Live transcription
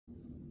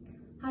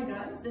Hi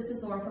guys, this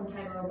is Lauren from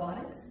Tiger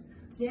Robotics.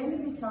 Today I'm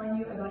going to be telling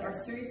you about our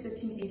Series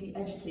 1580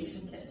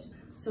 education kit.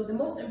 So the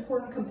most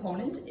important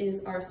component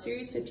is our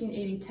Series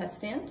 1580 test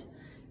stand.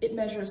 It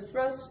measures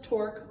thrust,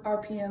 torque,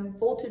 RPM,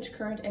 voltage,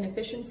 current, and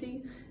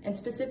efficiency, and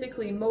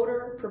specifically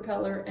motor,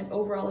 propeller, and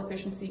overall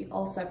efficiency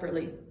all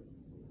separately.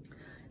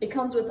 It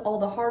comes with all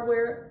the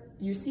hardware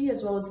you see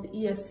as well as the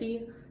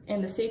ESC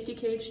and the safety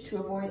cage to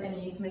avoid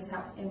any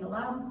mishaps in the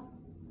lab.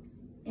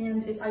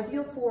 And it's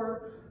ideal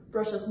for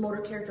brushless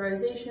motor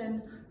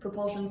characterization,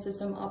 propulsion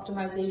system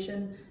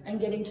optimization, and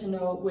getting to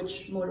know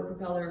which motor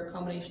propeller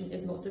combination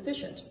is most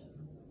efficient.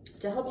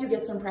 To help you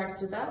get some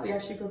practice with that, we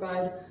actually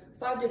provide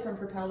 5 different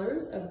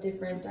propellers of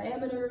different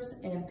diameters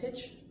and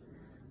pitch,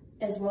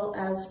 as well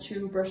as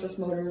 2 brushless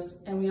motors,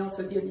 and we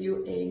also give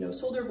you a no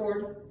solder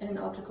board and an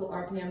optical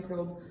RPM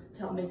probe to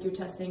help make your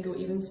testing go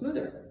even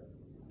smoother.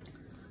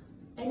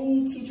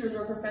 Any teachers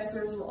or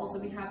professors will also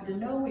be happy to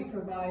know we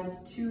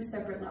provide 2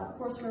 separate lab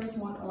courseware,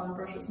 one on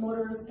brushless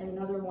motors and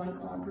another one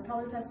on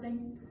propeller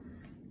testing.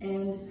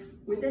 And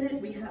within it,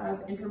 we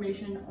have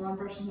information on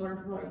brushless motor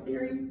and propeller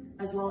theory,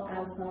 as well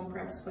as some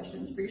practice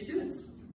questions for your students.